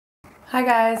Hi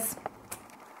guys.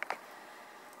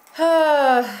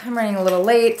 I'm running a little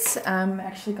late. I'm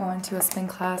actually going to a spin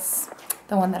class,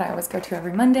 the one that I always go to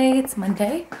every Monday. It's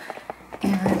Monday.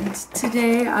 And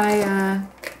today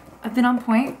I've been on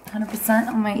point, 100%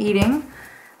 on my eating.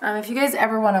 If you guys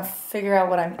ever want to figure out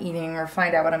what I'm eating or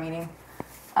find out what I'm eating,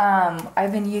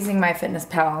 I've been using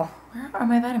MyFitnessPal. Where are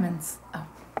my vitamins? Oh.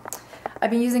 I've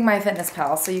been using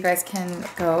MyFitnessPal, so you guys can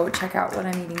go check out what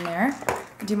I'm eating there.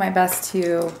 I do my best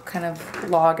to kind of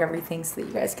log everything so that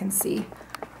you guys can see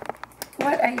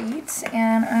what I eat.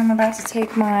 And I'm about to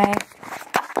take my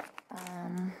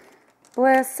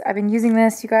Bliss. I've been using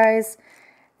this, you guys.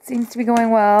 It seems to be going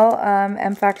well.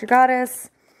 M Factor Goddess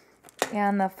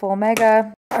and the Full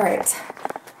Mega. All right.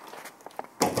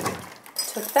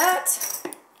 Took that.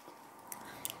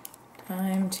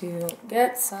 Time to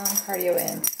get some cardio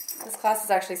in. This class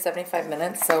is actually 75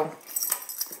 minutes, so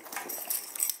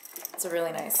it's a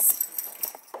really nice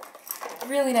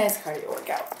cardio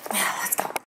workout. Yeah, let's go.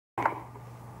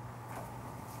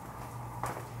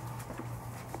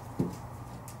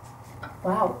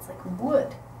 Wow, it's like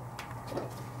wood.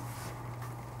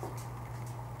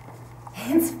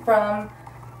 It's from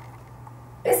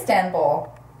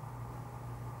Istanbul.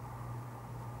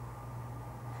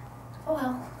 Oh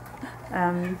well.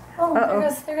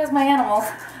 There goes my animals.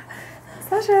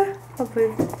 Sasha, oh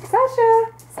please.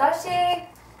 Sasha! Sashi!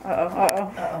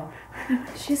 Uh-oh.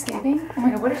 Is she escaping? Oh my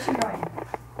god, where is she going?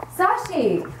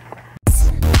 Sashi!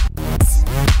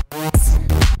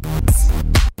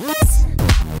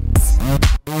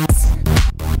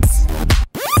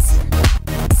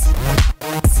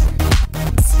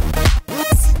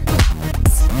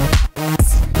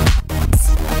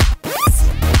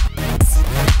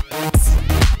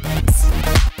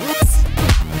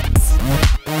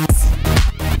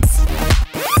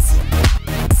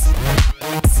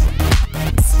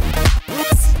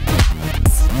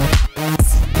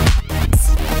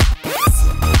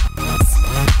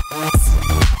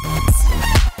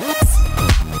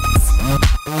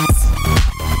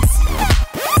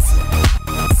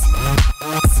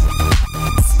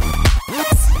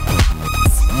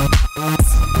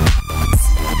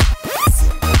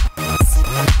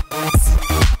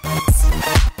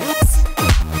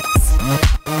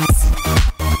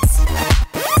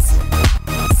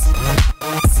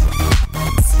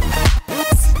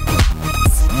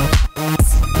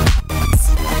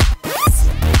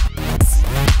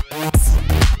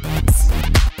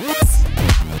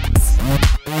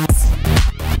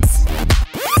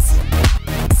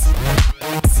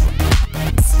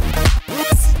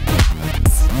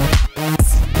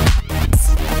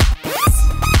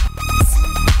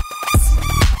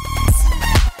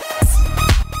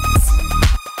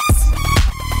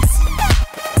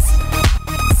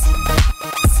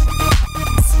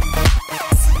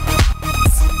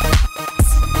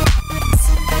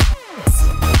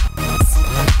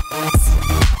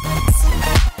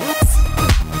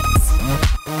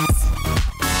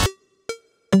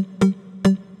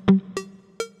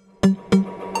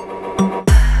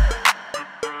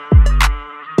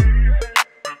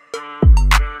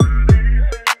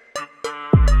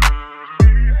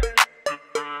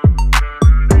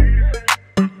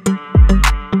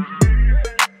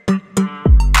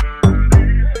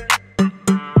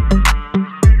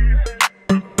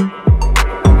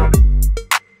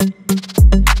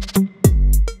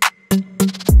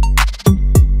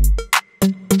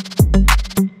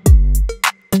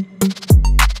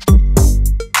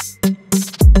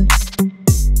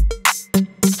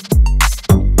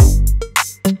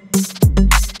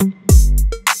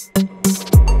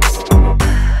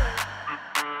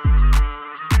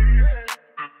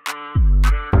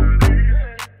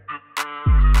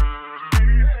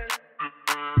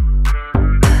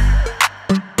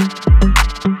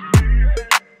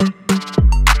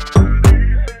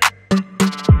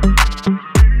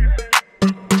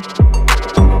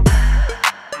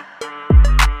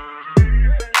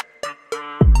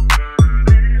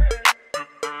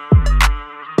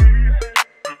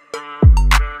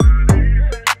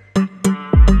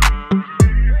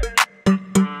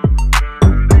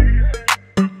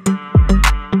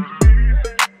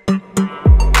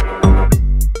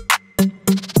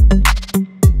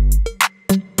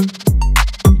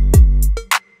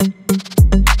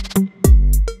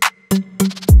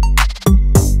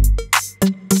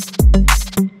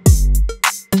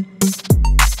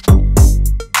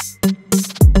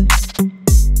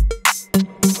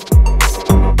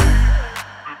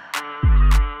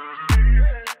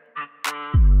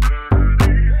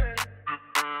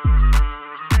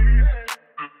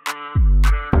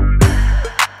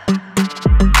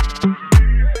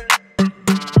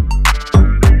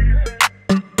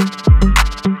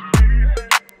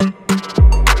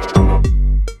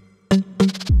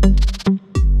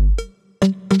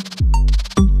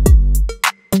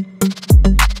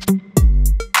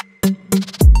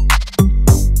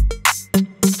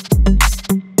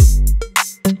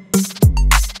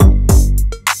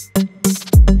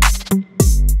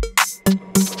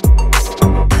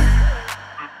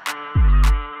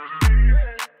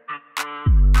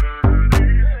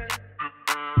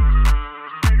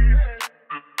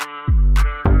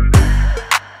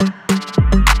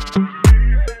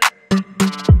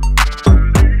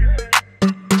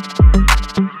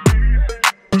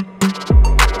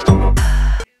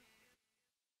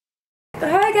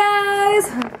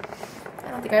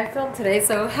 don't think I filmed today,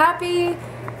 so happy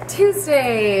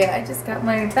Tuesday. I just got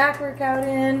my back workout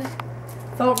in.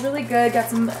 Felt really good. Got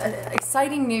some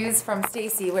exciting news from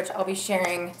Stacy, which I'll be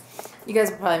sharing. You guys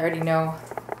will probably already know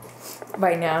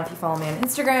by now if you follow me on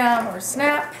Instagram or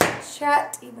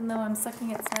Snapchat, even though I'm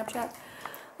sucking at Snapchat.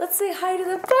 Let's say hi to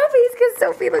the puppies because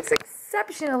Sophie looks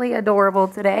exceptionally adorable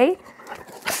today.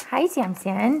 Hi,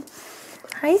 Samson.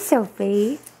 Hi,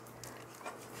 Sophie.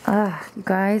 You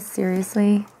guys,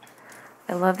 seriously,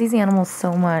 I love these animals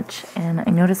so much, and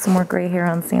I noticed some more gray hair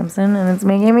on Samson, and it's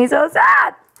making me so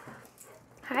sad.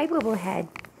 Hi, Bubblehead.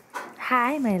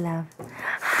 Hi, my love.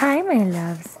 Hi, my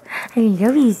loves. I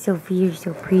love you, Sophie. You're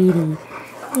so pretty.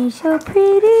 You're so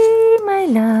pretty, my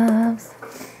loves.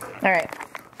 All right.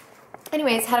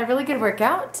 Anyways, had a really good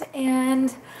workout,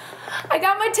 and I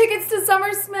got my tickets to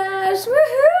Summer Smash.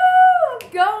 Woohoo! I'm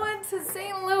going to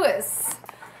St. Louis.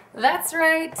 That's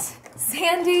right,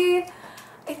 Sandy.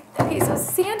 Okay, so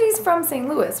Sandy's from St.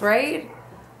 Louis, right?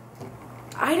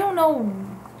 I don't know.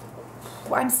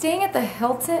 I'm staying at the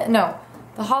Hilton. No,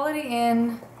 the Holiday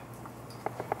Inn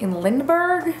in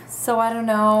Lindbergh. So I don't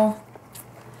know.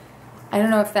 I don't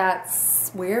know if that's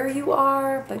where you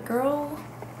are, but girl,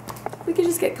 we could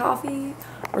just get coffee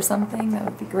or something. That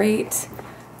would be great.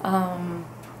 I'm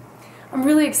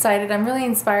really excited. I'm really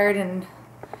inspired, and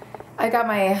I got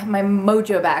my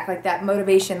mojo back, like that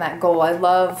motivation, that goal. I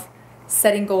love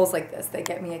setting goals like this. They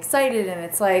get me excited, and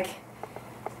it's like,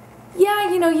 yeah,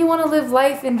 you know, you want to live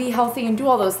life and be healthy and do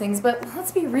all those things, but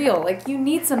let's be real. Like, you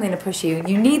need something to push you.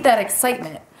 You need that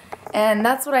excitement. And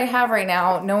that's what I have right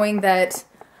now, knowing that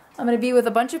I'm going to be with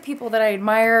a bunch of people that I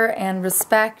admire and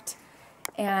respect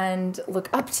and look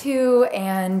up to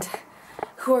and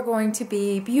who are going to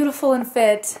be beautiful and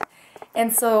fit.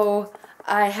 And so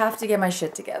I have to get my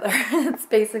shit together. It's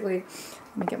basically,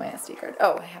 let me get my SD card.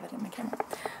 Oh, I have it in my camera.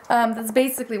 That's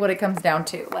basically what it comes down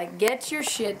to. Like, get your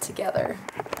shit together.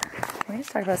 Can we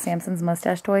just talk about Samson's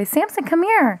mustache toy? Samson, come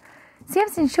here.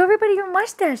 Samson, show everybody your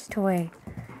mustache toy.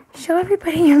 Show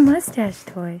everybody your mustache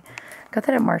toy. Got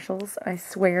that at Marshall's, I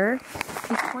swear.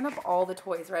 He's torn up all the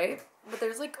toys, right? But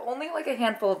there's like only like a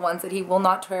handful of ones that he will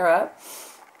not tear up.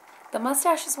 The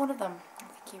mustache is one of them. I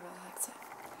think he really likes it.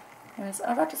 Anyways,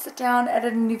 I'm about to sit down,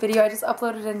 edit a new video. I just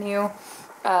uploaded a new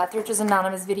Thrifters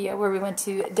Anonymous video where we went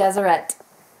to Deseret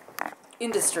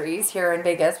Industries here in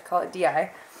Vegas. We call it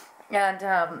DI.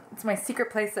 And it's my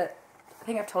secret place that I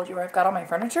think I've told you where I've got all my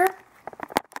furniture.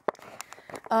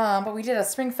 But we did a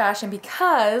spring fashion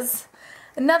because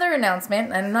another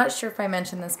announcement, and I'm not sure if I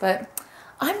mentioned this, but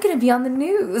I'm going to be on the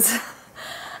news.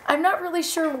 I'm not really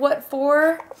sure what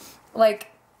for, like,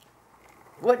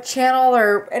 what channel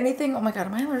or anything. Oh my god,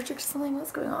 am I allergic to something?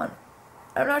 What's going on?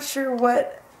 I'm not sure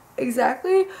what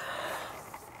exactly,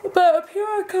 but a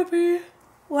PR company,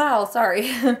 wow,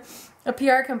 sorry. A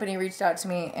PR company reached out to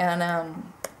me and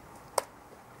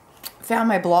found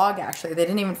my blog, actually. They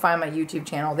didn't even find my YouTube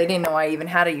channel. They didn't know I even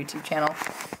had a YouTube channel.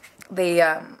 They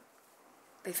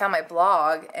found my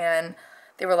blog, and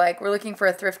they were like, we're looking for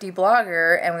a thrifty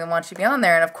blogger, and we want you to be on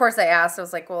there. And of course I asked. I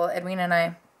was like, well, Edwina and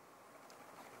I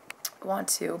want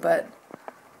to, but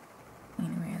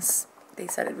anyways, they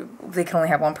said they can only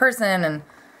have one person, and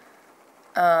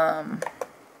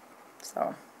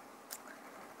so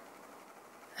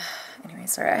anyway,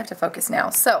 sorry, I have to focus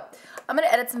now. So I'm gonna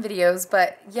edit some videos,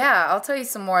 but yeah, I'll tell you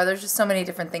some more. There's just so many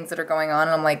different things that are going on,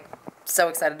 and I'm like so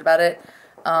excited about it.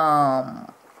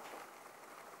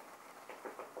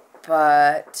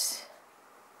 But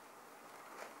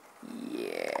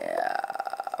yeah,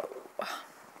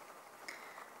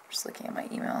 just looking at my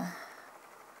email.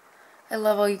 I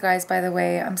love all you guys, by the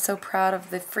way. I'm so proud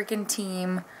of the freaking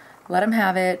team. Let them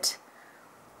have it.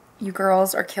 You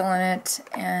girls are killing it,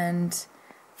 and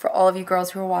for all of you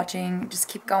girls who are watching, just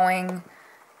keep going.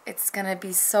 It's gonna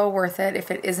be so worth it if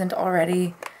it isn't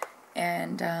already.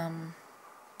 And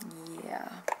yeah.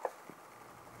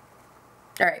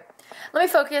 Alright, let me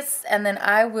focus, and then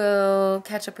I will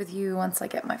catch up with you once I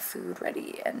get my food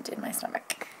ready and in my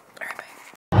stomach. Alright, bye.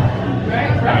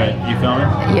 Alright, you filming?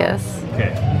 Yes.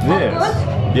 Okay,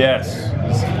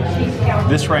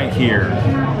 this right here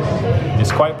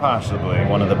is quite possibly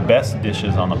one of the best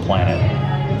dishes on the planet.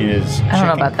 It is chicken I don't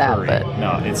know about curry. that, but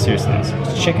no, it's seriously, it's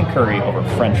chicken curry over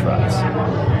French fries.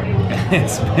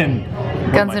 It's been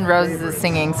Guns N' Roses is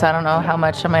singing, so I don't know how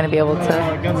much I'm going to be able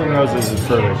to. Guns N' Roses is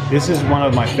perfect. This is one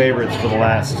of my favorites for the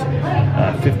last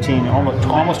 15,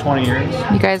 almost 20 years.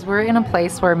 You guys, we're in a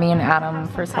place where me and Adam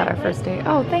first had our first date.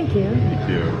 Oh, thank you. You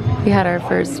do. We had our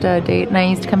first date, and I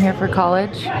used to come here for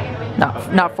college.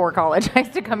 Not for college. I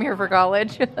used to come here for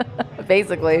college,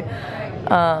 basically.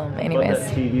 Anyways,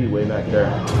 That TV way back there.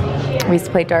 we used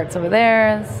to play darts over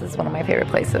there. This is one of my favorite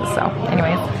places. So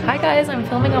anyways, hi guys, I'm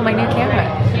filming on my new camera.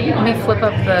 Let me flip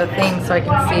up the thing so I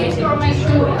can see.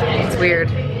 It's weird.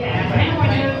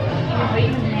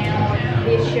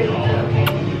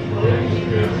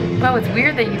 Wow, it's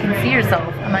weird that you can see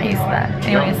yourself. I'm not used to that.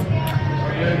 Anyways,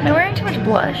 am I wearing too much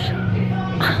blush?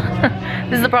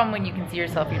 This is the problem when you can see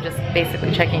yourself. You're just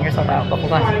basically checking yourself out the whole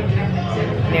time.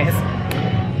 Anyways,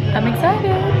 I'm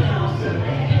excited.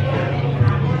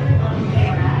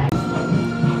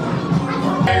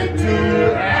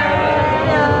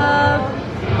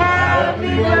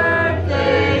 Happy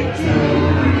birthday to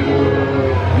you.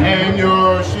 And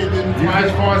your shit didn't fly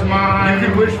as far as mine. You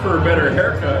could wish for a better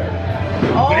haircut.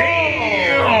 Oh.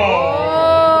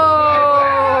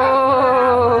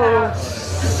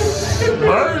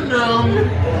 Burn them.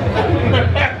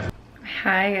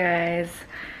 Hi guys,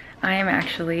 I am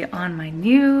actually on my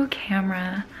new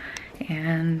camera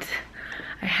and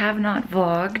I have not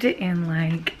vlogged in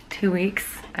like 2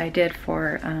 weeks. I did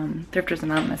for Thrifters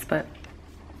Anonymous, but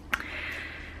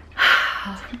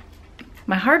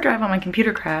my hard drive on my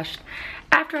computer crashed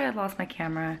after I had lost my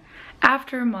camera,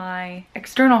 after my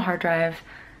external hard drive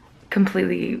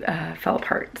completely fell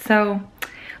apart. So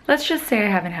let's just say I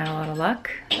haven't had a lot of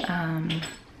luck.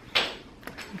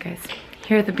 You guys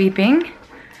hear the beeping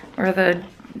or the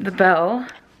bell.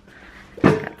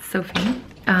 That's Sophie.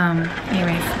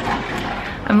 Anyways,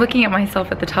 I'm looking at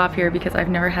myself at the top here because I've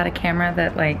never had a camera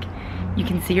that like you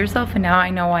can see yourself, and now I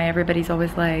know why everybody's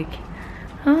always like,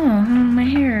 oh, my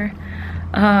hair.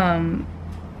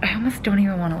 I almost don't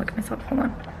even want to look at myself. Hold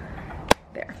on.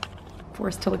 There.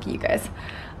 Forced to look at you guys.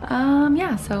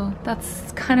 Yeah, so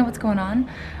that's kind of what's going on.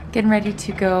 Getting ready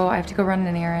to go. I have to go run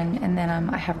an errand, and then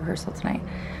I have rehearsal tonight.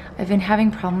 I've been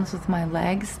having problems with my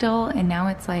legs still, and now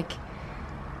it's like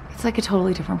a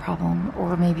totally different problem,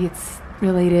 or maybe it's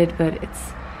related, but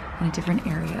it's in a different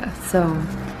area. So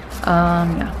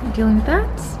yeah, I'm dealing with that,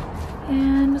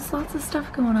 and there's lots of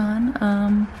stuff going on.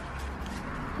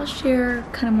 I'll share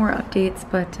kind of more updates,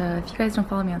 but if you guys don't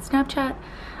follow me on Snapchat,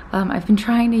 I've been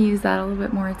trying to use that a little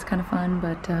bit more. It's kind of fun,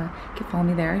 but you can follow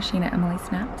me there, Shana Emily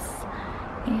Snaps.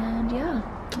 And yeah,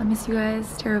 I miss you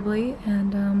guys terribly,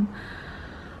 and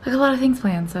I got a lot of things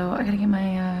planned, so I gotta get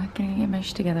my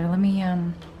shit together. Let me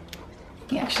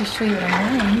actually show you what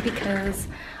I'm wearing because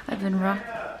I've been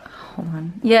hold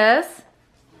on. Yes?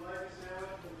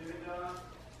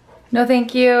 No,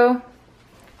 thank you.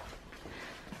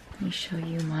 Let me show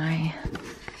you my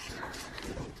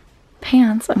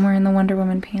pants. I'm wearing the Wonder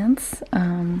Woman pants.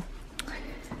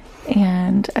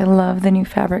 And I love the new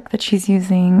fabric that she's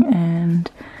using, and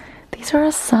these are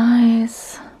a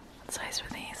size, what size are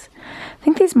these? I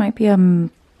think these might be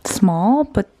small,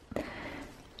 but I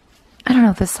don't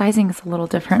know, the sizing is a little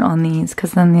different on these,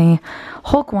 because then the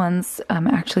Hulk ones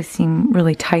actually seem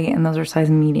really tight, and those are size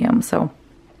medium. So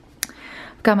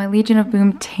I've got my Legion of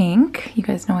Boom tank. You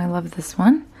guys know I love this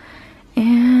one.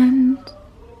 And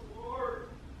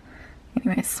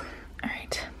anyways, all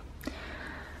right.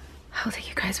 I'll take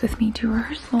you guys with me to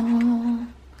rehearsal.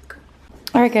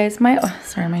 All right, guys, my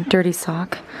dirty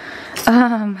sock.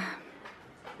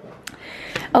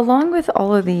 Along with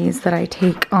all of these that I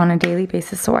take on a daily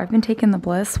basis, so I've been taking the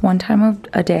Bliss 1 time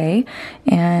a day,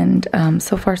 and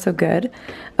so far so good.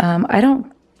 I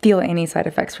don't feel any side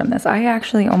effects from this. I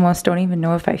actually almost don't even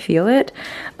know if I feel it,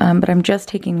 but I'm just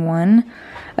taking one.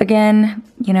 Again,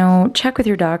 you know, check with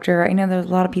your doctor. I know there's a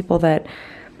lot of people that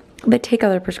take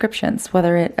other prescriptions,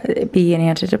 whether it be an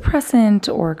antidepressant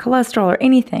or cholesterol or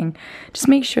anything. Just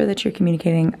make sure that you're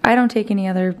communicating. I don't take any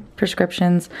other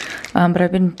prescriptions, but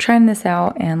I've been trying this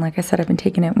out, and like I said, I've been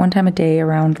taking it 1 time a day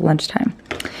around lunchtime.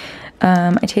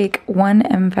 I take 1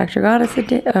 M-Factor Goddess a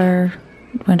day, or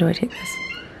when do I take this?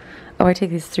 Oh, I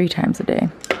take these 3 times a day.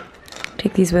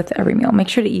 Take these with every meal. Make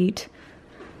sure to eat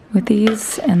with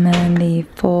these, and then the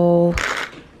full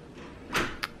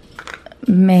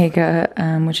Omega,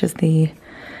 which is the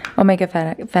omega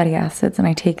fatty acids, and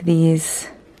I take these,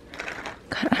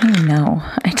 God, I don't even know.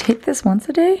 I take this once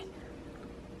a day?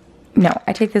 No,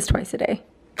 I take this twice a day.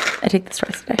 I take this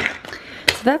twice a day.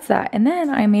 So that's that. And then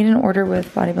I made an order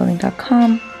with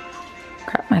bodybuilding.com.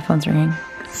 Crap, my phone's ringing.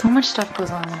 So much stuff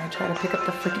goes on when I try to pick up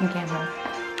the freaking camera.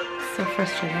 It's so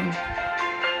frustrating.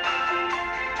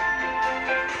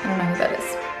 I don't know who that is.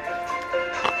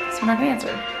 So I'm not gonna answer.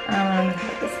 I don't know who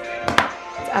that is.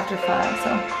 It's after 5,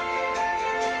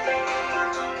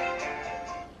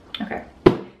 so. Okay.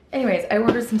 Anyways, I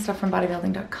ordered some stuff from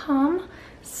bodybuilding.com.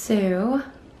 So,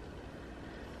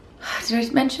 did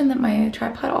I mention that my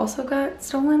tripod also got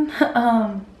stolen?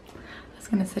 That's was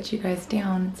gonna set you guys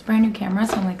down. It's a brand new camera,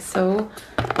 so I'm like so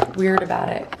weird about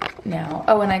it now.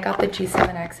 Oh, and I got the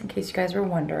G7X in case you guys were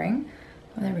wondering.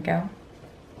 Oh, there we go.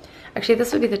 Actually,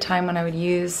 this would be the time when I would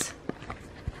use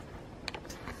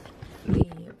the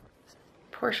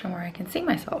portion where I can see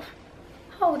myself.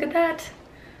 Oh, look at that.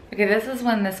 Okay, this is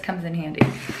when this comes in handy.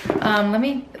 Let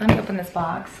me open this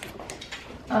box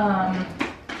and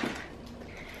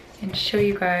show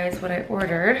you guys what I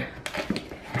ordered.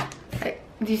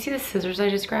 Do you see the scissors I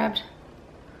just grabbed?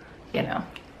 You know.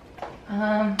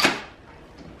 Well,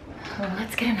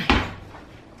 let's get a knife.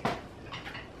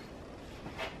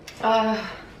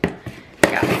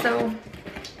 Yeah, so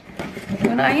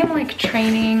when I am like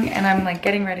training and I'm like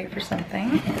getting ready for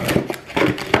something,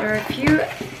 there are a few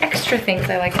extra things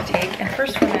I like to take. And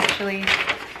first one, actually,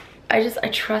 I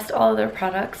trust all of their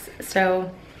products.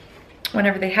 So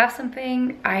whenever they have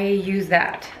something, I use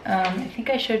that. I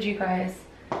think I showed you guys,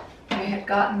 I had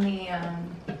gotten the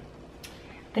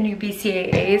new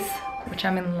BCAAs, which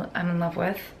I'm in love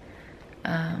with.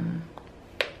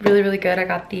 Really, really good. I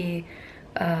got the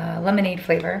lemonade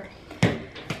flavor.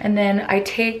 And then I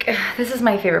take, this is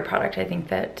my favorite product I think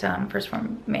that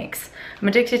 1stphorm makes. I'm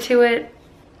addicted to it.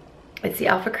 It's the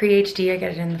AlphacreHD. I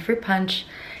get it in the fruit punch.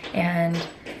 And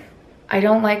I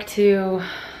don't like to, oh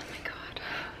my God.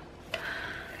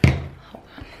 Hold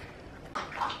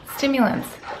on. Stimulants.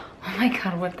 Oh my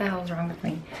God, what the hell is wrong with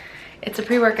me? It's a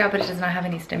pre-workout, but it does not have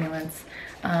any stimulants.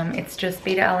 It's just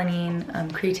beta-alanine,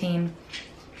 creatine,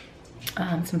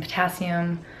 some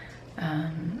potassium,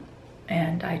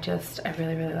 and I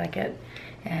really, really like it.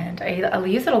 And I'll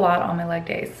use it a lot on my leg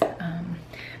days.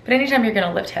 But anytime you're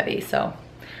gonna lift heavy, so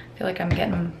I feel like I'm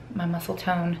getting my muscle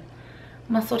tone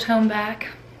back.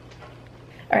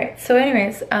 All right, so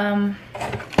anyways,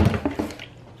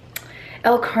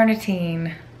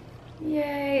 L-carnitine,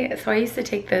 yay. So I used to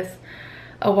take this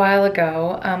a while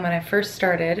ago when I first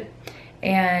started,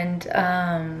 and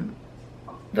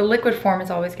the liquid form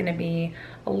is always gonna be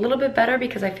a little bit better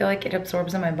because I feel like it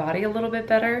absorbs in my body a little bit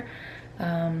better.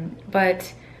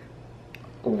 But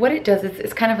what it does is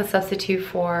it's kind of a substitute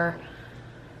for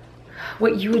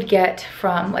what you would get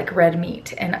from like red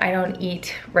meat, and I don't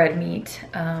eat red meat.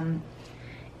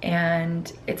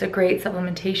 And it's a great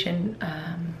supplementation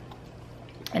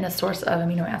and a source of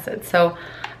amino acids. So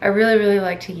I really, really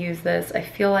like to use this. I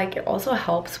feel like it also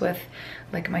helps with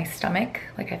like my stomach.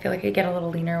 Like I feel like I get a little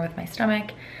leaner with my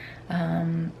stomach.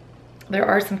 There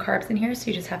are some carbs in here, so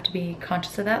you just have to be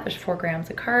conscious of that. There's 4 grams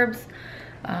of carbs,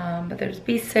 but there's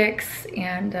B6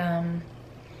 and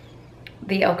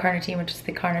the L-carnitine, which is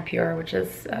the Carnipure, which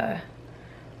is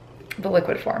the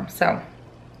liquid form. So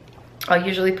I'll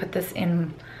usually put this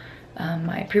in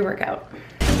my pre-workout.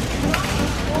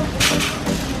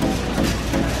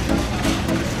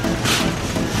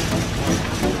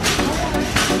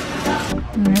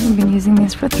 Alright, we've been using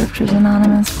these for Thrifters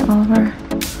Anonymous for all of our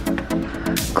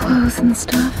clothes and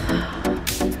stuff.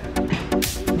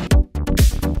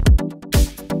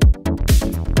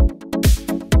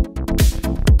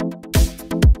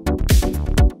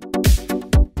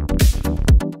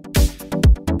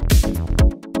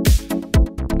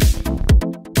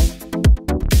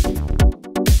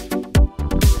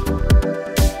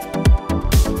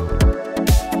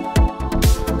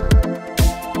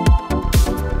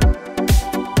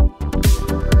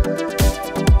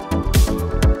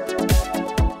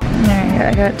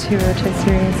 I got 2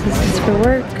 rotisseries. This is for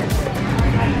work.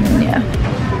 And yeah.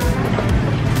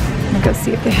 I'm gonna go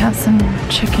see if they have some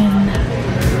chicken,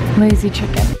 lazy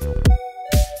chicken.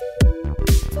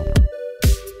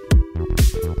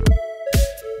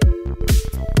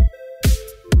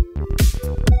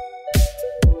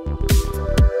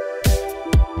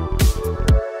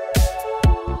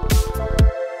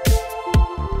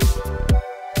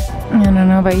 I don't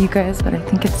know about you guys, but I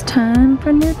think it's time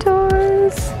for new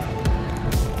toys.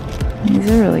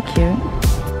 These are really cute.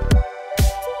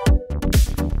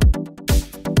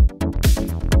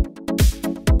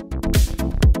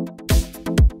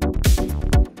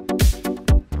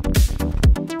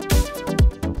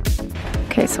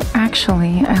 Okay, so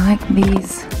actually, I like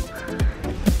these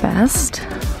the best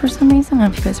for some reason. I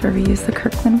don't know if you guys have ever used the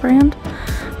Kirkland brand,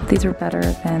 but these are better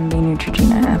than the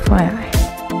Neutrogena, FYI.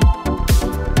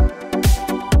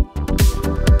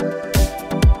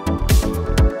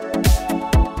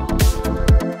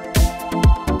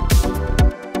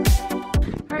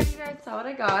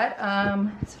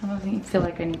 So I don't feel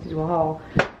like I need to do a haul,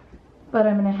 but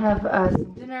I'm gonna have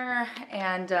some dinner.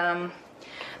 And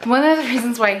one of the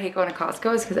reasons why I hate going to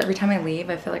Costco is because every time I leave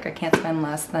I feel like I can't spend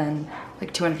less than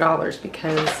like $200,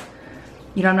 because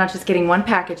you know, I'm not just getting one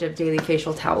package of daily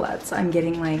facial towelettes, I'm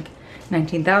getting like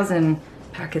 19,000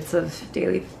 packets of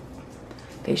daily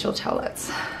facial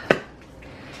towelettes.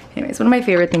 Anyways, one of my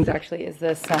favorite things actually is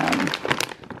this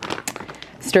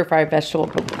stir-fry vegetable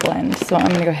blend. So I'm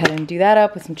gonna go ahead and do that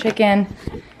up with some chicken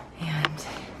and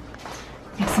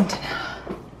make some dinner.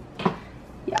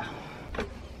 Yeah.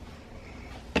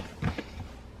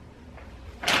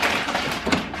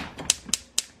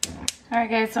 All right,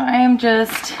 guys, so I am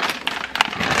just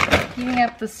heating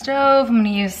up the stove. I'm gonna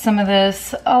use some of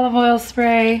this olive oil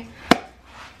spray.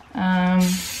 And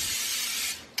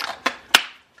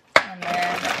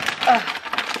then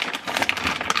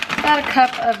about a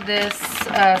cup of this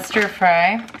stir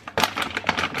fry.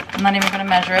 I'm not even gonna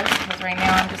measure it because right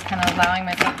now I'm just kind of allowing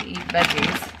myself to eat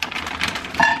veggies,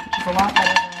 which is a lot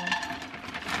better than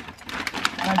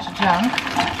a bunch of junk.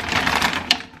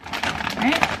 All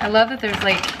right, I love that there's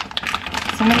like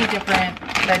so many different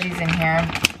veggies in here.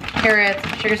 Carrots,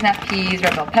 sugar snap peas,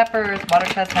 red bell peppers, water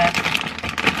chestnuts,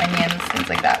 onions, things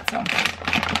like that. So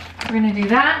we're gonna do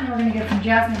that, and we're gonna get some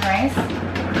jasmine rice.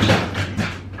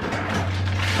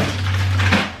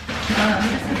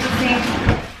 This is the same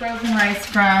frozen rice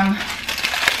from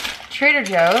Trader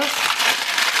Joe's.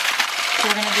 So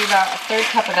we're gonna do about a 1/3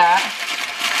 cup of that.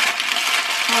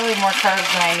 Probably more carbs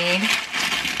than I need.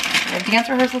 I have dance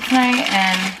rehearsal tonight,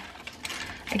 and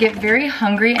I get very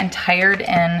hungry and tired,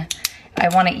 and I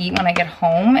want to eat when I get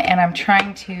home, and I'm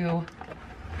trying to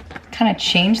kind of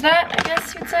change that, I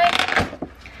guess you'd say.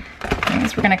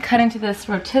 Anyways, we're gonna cut into this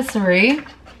rotisserie.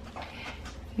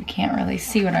 You can't really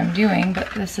see what I'm doing, but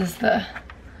this is the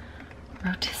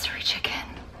rotisserie chicken.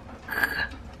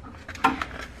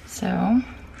 So,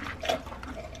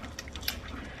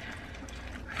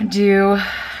 I'm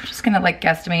just gonna like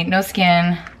guesstimate, no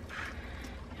skin,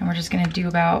 and we're just gonna do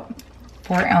about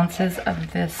 4 ounces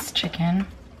of this chicken.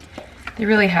 They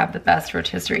really have the best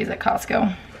rotisseries at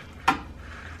Costco.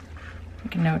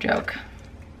 Like, no joke.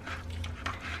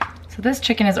 So this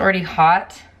chicken is already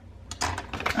hot.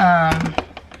 I'm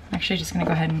actually just gonna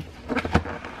go ahead and,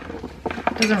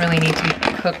 it doesn't really need to be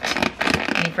cooked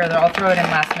any further. I'll throw it in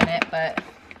last minute, but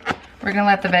we're gonna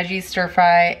let the veggies stir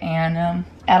fry and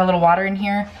add a little water in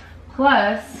here.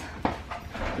 Plus,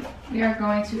 we are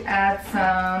going to add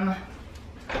some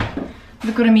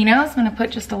liquid aminos. I'm gonna put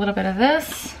just a little bit of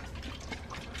this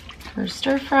for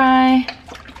stir fry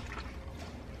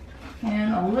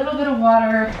and a little bit of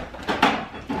water.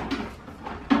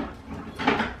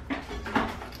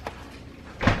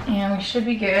 And we should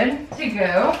be good to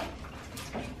go.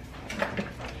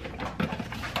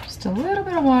 Just a little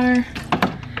bit of water,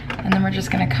 and then we're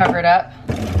just gonna cover it up.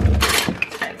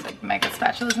 It's like mega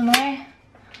spatula's in the way.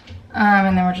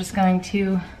 And then we're just going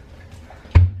to,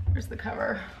 where's the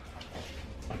cover?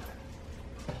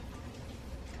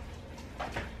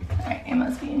 All right, it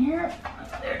must be in here.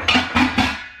 There it is.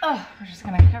 Oh, we're just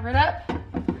gonna cover it up.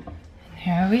 And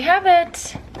here we have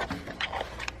it.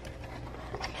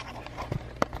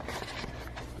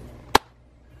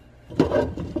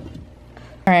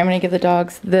 All right, I'm gonna give the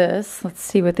dogs this. Let's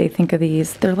see what they think of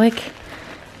these. They're like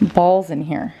balls in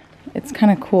here. It's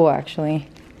kind of cool, actually.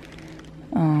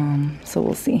 So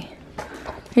we'll see.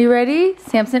 Are you ready?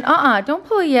 Samson, don't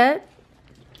pull it yet.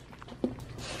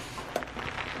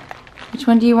 Which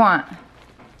one do you want?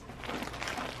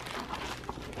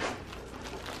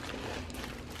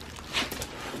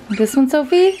 This one,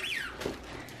 Sophie?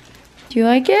 Do you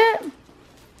like it?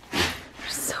 We're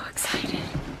so excited.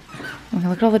 Oh,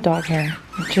 look at all the dog hair.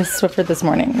 I just Swiffered this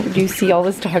morning. Did you see all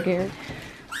this dog hair?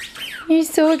 Are you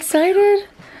so excited?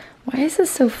 Why is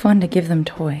this so fun to give them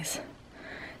toys?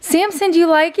 Samson, do you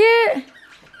like it?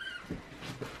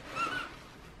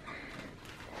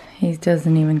 He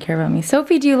doesn't even care about me.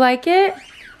 Sophie, do you like it?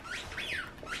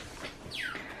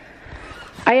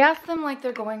 I asked them like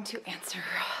they're going to answer.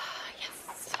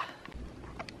 Yes.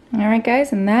 All right,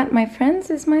 guys, and that, my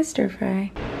friends, is my stir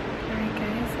fry. All right,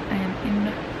 guys, I am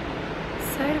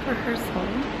inside of rehearsal.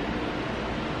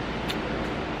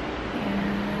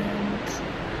 And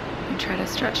I try to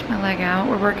stretch my leg out.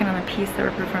 We're working on a piece that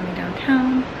we're performing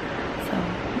downtown. So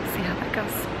let's see how that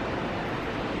goes.